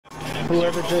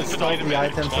Whoever just stole the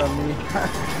item from me.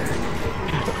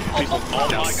 Oh my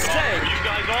god, you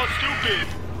guys are stupid!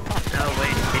 No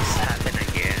way, this happened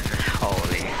again.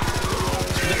 Holy.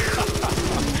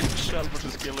 Shelbert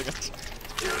is killing us.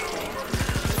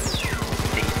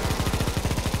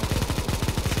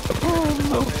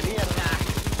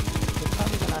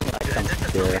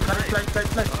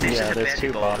 Yeah, there's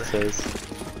two bosses.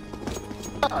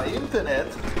 Ah, internet.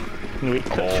 We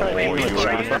could try English,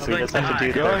 but we just have to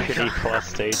do the 50 plus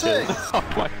stages. Oh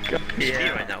my god. Yeah,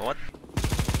 right now, what?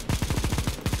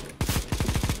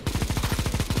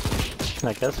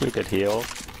 I guess we could heal.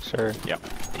 Sure. Yeah,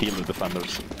 heal the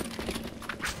defenders.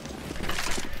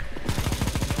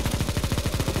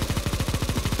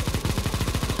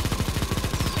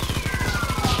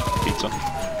 Pizza.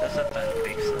 That's a bad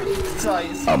pizza.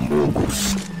 Size.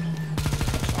 Amogus.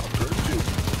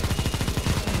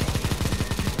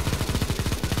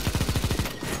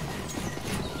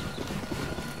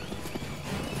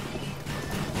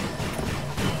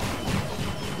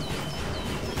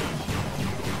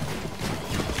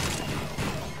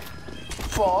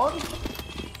 Fun.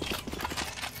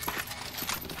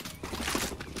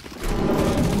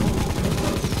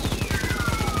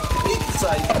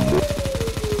 Pizza.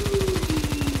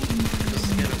 Just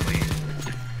get away.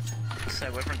 Stay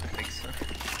away from the pizza.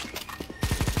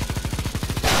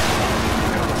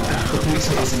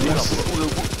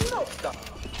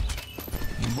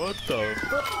 What the?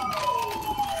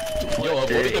 Yo,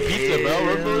 avoid the pizza, bro.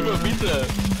 Run the pizza.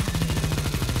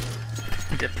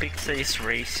 The pizza is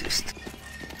racist.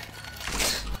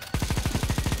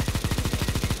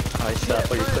 I said,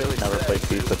 but you clearly never played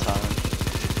Pizza Time.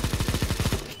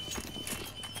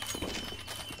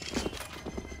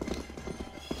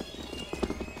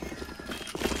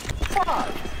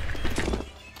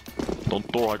 Don't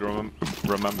dog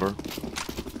remember.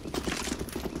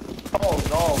 Oh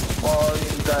no,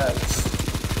 falling decks.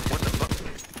 What the fuck?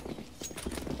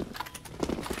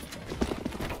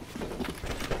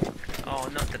 Oh,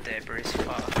 not the debris,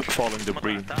 fuck. Falling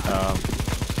debris.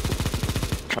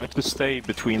 Try to stay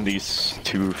between these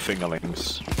two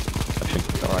fingerlings. I think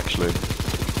they are actually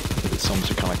some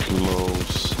kind of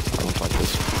close. I don't like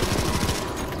this.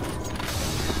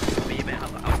 Maybe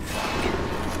have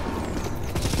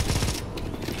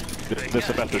There's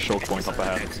a better choke point up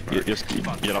ahead. Just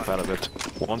get up out of it.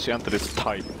 Once you enter this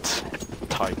tight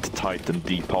and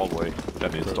deep hallway,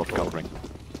 then you start covering.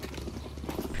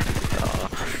 Oh,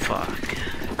 fuck.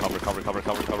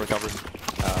 Cover.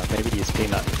 Maybe use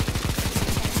Peanut.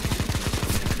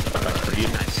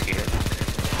 Nice here.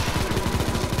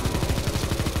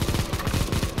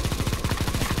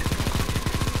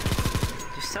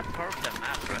 Just that part of the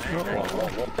map, right?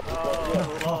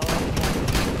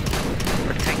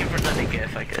 We're taking for the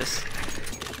negative, I guess.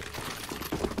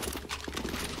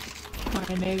 I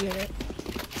negative.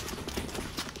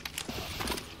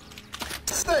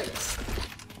 Snakes.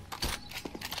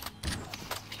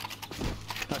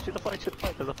 No, shoot the fight,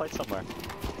 there's a fight somewhere.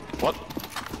 What?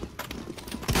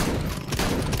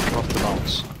 Trust the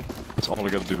bounce. That's all we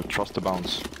gotta do. Trust the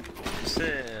bounce. It's,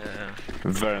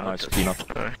 Very nice, Peanut.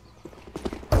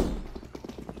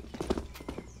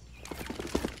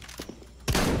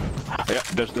 Yeah,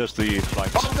 there's the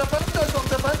flight. On the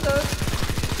vendors.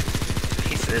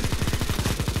 He's in.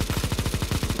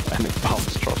 And it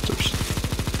bounce thrusters.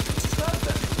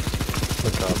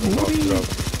 Look up.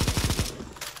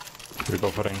 We go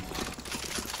for ring.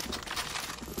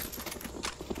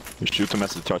 You shoot them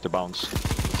as they try to bounce.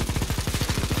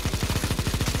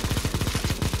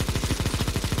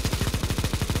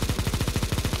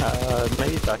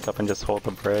 Maybe back up and just hold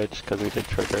the bridge, because we did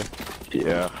trigger.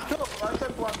 Yeah. So, I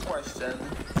have one question.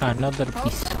 Another How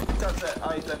piece. does the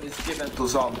item is given to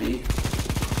zombie?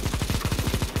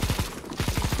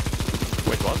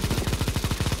 Wait, what?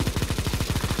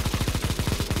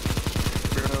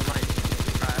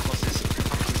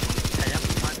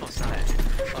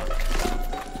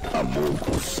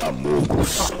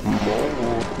 Amogus.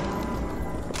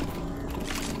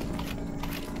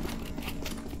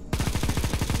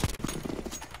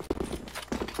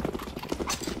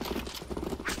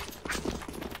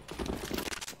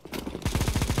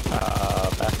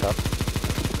 Back up.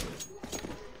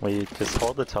 We just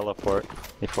hold the teleport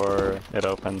before it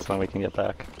opens, then we can get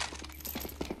back.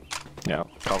 Yeah,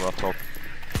 cover up top.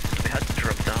 We had to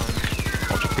drop down.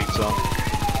 Watch your pizza.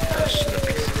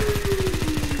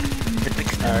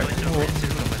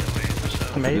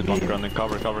 Maybe. Did one running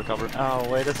cover. Oh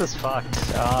wait, this is fucked.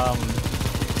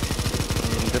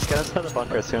 Just get us to the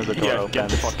bunker as soon as the door Yeah, opens. get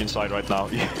the fuck inside right now.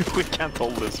 We can't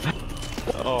hold this.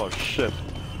 Oh shit.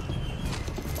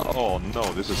 Oh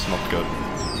no, this is not good.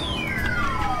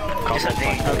 Just a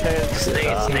thing. Okay,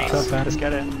 Snakes. just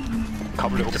get it.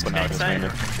 Cover the Just open get areas inside. mainly.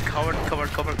 Cover. It's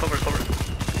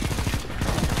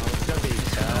gonna be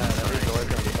sad. Every door's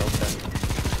gonna be open.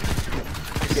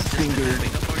 Get fingered. We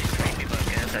got 43 people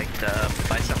again, like the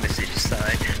fight some message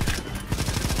side.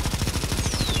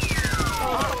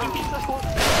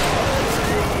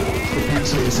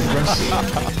 Defense is aggressive.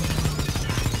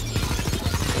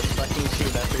 There's fucking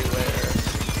shoot everywhere.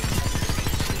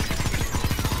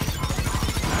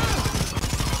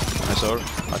 I saw her,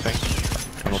 I think.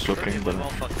 I'm not looking, but We I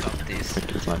won't fuck up this.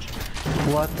 think it's nice.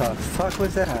 What the fuck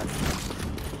was that? I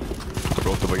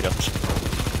brought the baguette.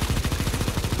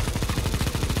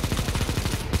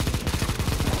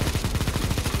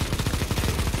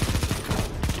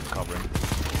 Keep covering.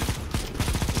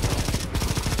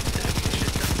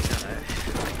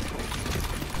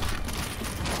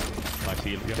 Nice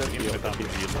heal. You have to infinite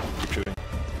damage heal. Keep shooting.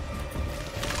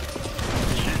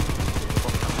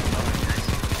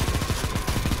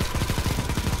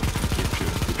 Keep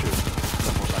shooting.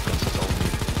 10 more seconds, that's all.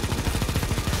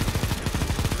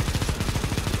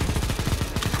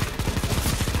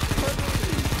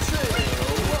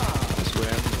 Nice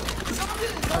win.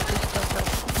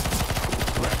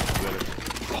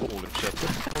 Holy shit.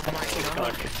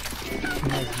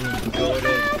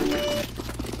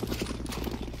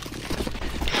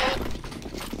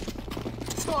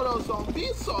 Solo zombie,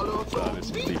 solo That is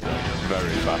zombie. indeed a very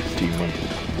fat team win.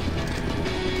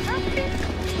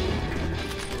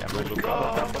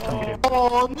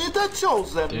 Oh, need a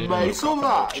chosen may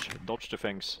survive. Dodge the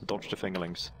things. Dodge the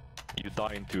fingerlings. You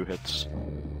die in 2 hits.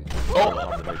 Oh!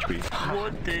 100 HP.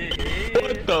 What the hell?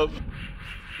 What the?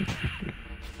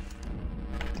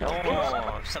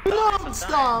 Oh,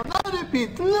 Lobster, I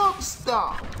repeat, lobster.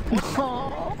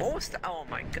 Oh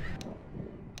my god.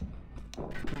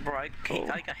 Bro, I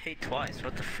got hit twice,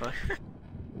 what the fuck?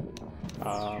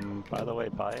 By the way,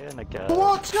 buy in again.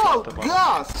 Watch out,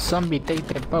 gas. Zombie, take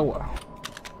the power.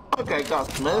 Okay,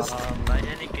 gas missed. By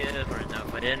any give right now,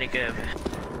 by any give.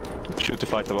 Shoot the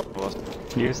fight above us.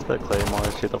 Use the claymore,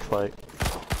 shoot the flight.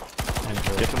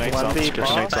 Get the nades out. Get the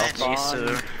nades out. Bad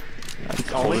sir.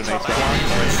 Hold the nades down.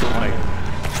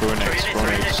 Throw nades. Throw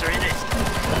nades.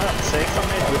 Say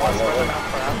something. We want to spread them out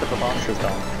for after the boss is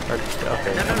done.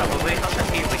 Okay. No, but we have to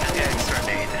here, we can get extra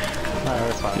nade. No,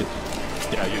 that's fine.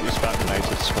 Yeah, you spam the nades.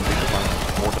 It's completely fine.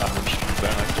 More damage.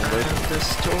 Very nice don't wait.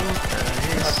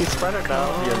 If you spread it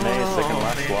out, your nades, they can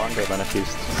last longer than if you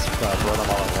throw them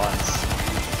all at once.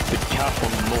 The cap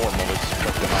on normal is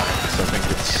pretty high, so I think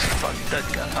it's... Fuck that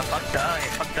guy.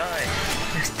 Fuck die.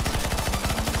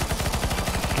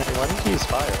 Hey, why didn't you use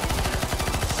fire?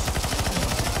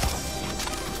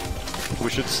 We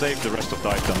should save the rest of the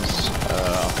items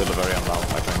until the very end now,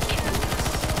 I think.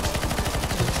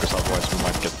 Because otherwise we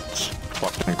might get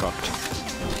fucking cocked.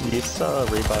 Use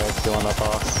rebuy if you want a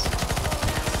boss.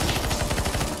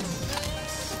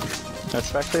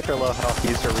 Especially if you're low health,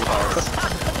 use your rebuys.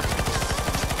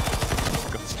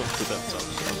 Got stuck to that zone,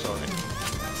 so I'm sorry.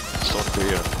 Start to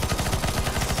here.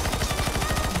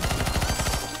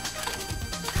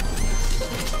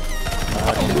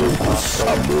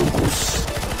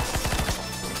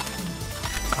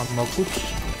 Amogus.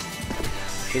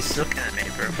 He's looking at me,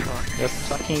 bro. Fuck. Just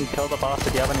fucking kill the boss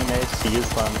if you have any nades to use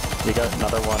them. You got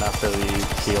another one after the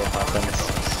heal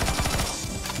happens.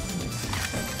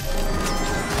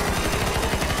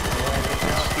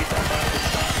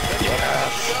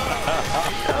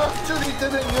 Actually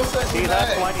didn't use it. See,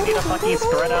 that's why you need to fucking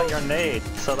spread out your nade,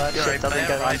 so that Yo, shit buy doesn't a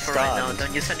get rifle right now. unstunned.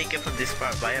 Don't use any gift from this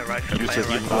part. Buy a rifle. Use Buy it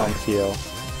a in rifle. One heal.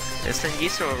 It's an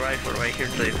Easter rifle right here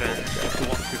to defend. If you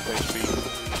want 50 HP,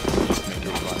 just make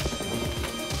your run.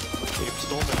 If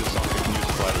Stormwind is something, you can use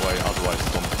it right away, otherwise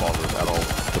don't bother at all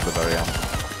till the very end.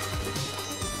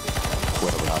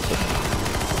 Whatever happens.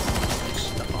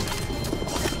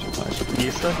 Nice.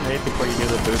 Use the nade before you do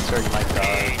the booster, you might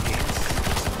die.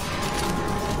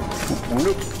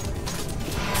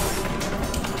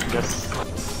 Just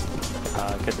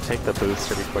get to take the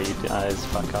booster before you guys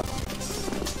fuck up.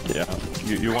 Yeah,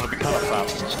 you want to be kind of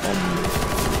fast on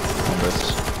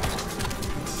this.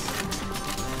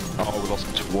 Oh, we lost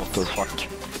what the fuck.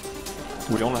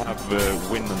 We only have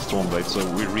wind and stormblade, so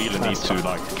we really need to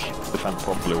like defend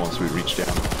properly once we reach the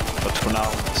end. But for now,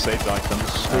 save the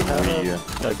items and we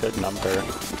a good number.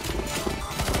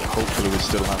 hopefully we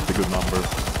still have the good number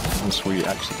once we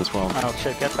exit as well. Oh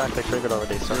shit, get back, they triggered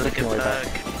already, so Look making at way back.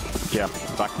 back. Yeah,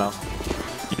 back now.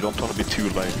 You don't want to be too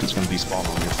late, it's gonna despawn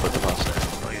on you pretty fast.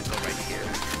 Oh, you go right here.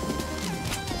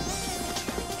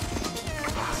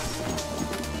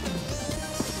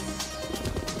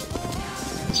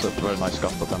 It's a very nice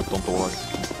gun, but then don't worry.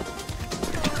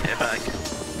 Get back.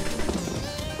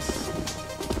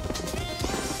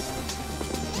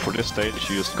 For this stage,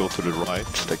 you just go to the right,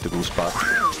 take the boost path.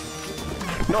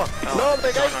 No, no,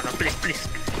 the guy. No, please.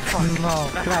 No,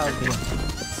 Claudio.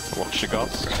 Watch the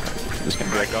guts. This can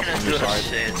break up on your side.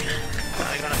 Shit.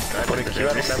 I'm gonna start Por with aquí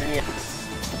va this. la mía.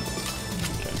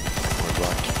 We're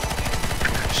back.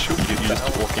 You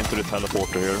just walk into the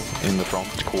teleporter here, in the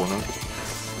front corner.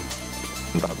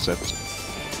 And that's it.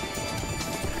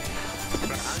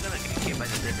 Bro, I'm gonna get hit by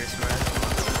the debris where I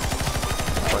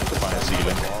Try to find a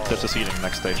ceiling. There's a ceiling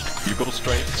next stage. You go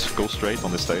straight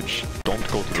on the stage. Don't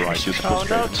go to the right, just go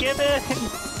straight. Oh no, get in!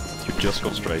 You just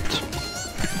go straight.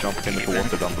 Jump into the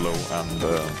water down below and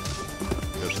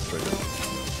there's a trigger.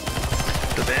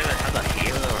 Do they even have a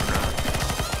heal or not?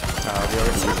 We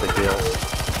already used the heal.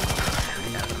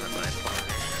 Yeah, I'm gonna buy it for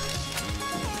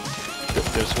me.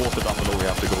 There's water down below we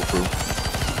have to go through.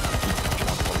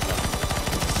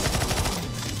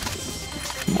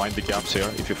 Mind the gaps here.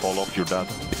 If you fall off, you're dead.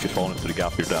 If you fall into the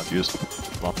gap, you're dead. You just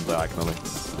run diagonally.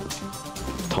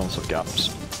 Tons of gaps.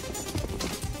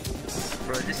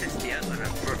 Bro, this is the other one.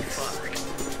 Bro, fuck.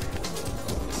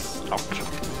 Out.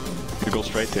 You go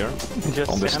straight here.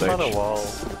 Just on this stand by stage. the wall,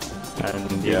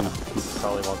 and Yeah. you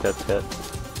probably won't get hit.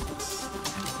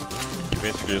 You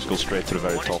basically just go straight to the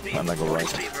very top and then go right.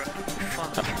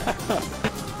 Fuck.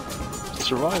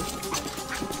 Survive.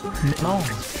 No.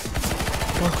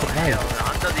 Don't survive.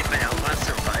 I'm not even I'm gonna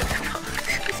survive.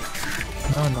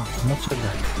 No, not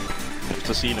survive. There's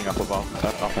a ceiling up above,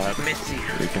 up ahead. Messy.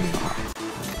 You can.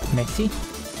 Messi?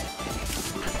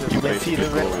 You basically go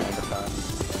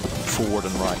forward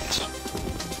and right.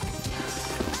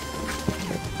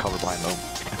 Cover behind them.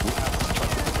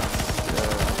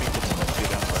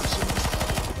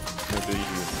 Maybe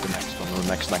the next one or the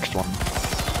next one.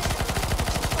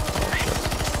 Oh shit.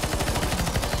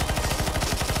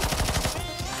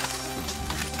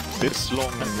 This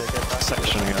long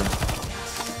section here.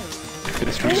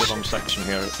 This really long section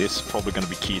here is probably going to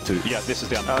be key to. Yeah, this is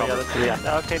the end. Oh Cover. yeah, that's the end.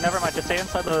 Okay, never mind. Just stay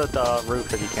inside the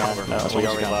roof if you can. Cover, No, as we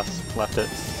long as you already left it.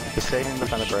 Just stay in the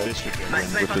front of the bridge. This should be a My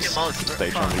win with fucking this mouse, bro.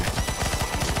 stage Fuck. only.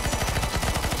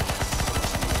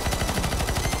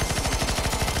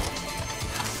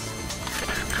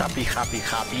 Happy. Happy?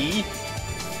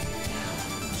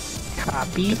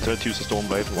 You can use a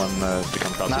Stormblade when the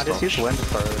kamikaze Nah, just use wind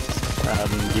first.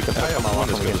 You can pick them all up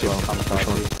wind is and we good can as do well, for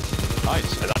kamikaze.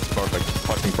 Nice, that's perfect.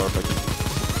 Fucking perfect.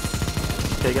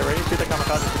 Okay, get ready to the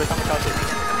kamikaze,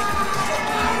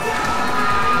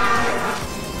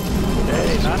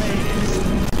 Hey, nice!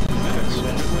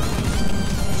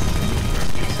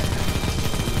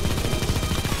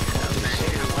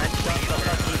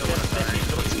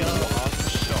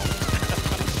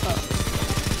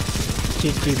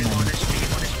 GG, man.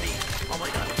 Oh my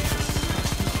god.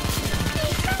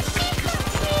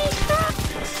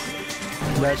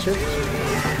 That's it?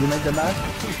 You made the map?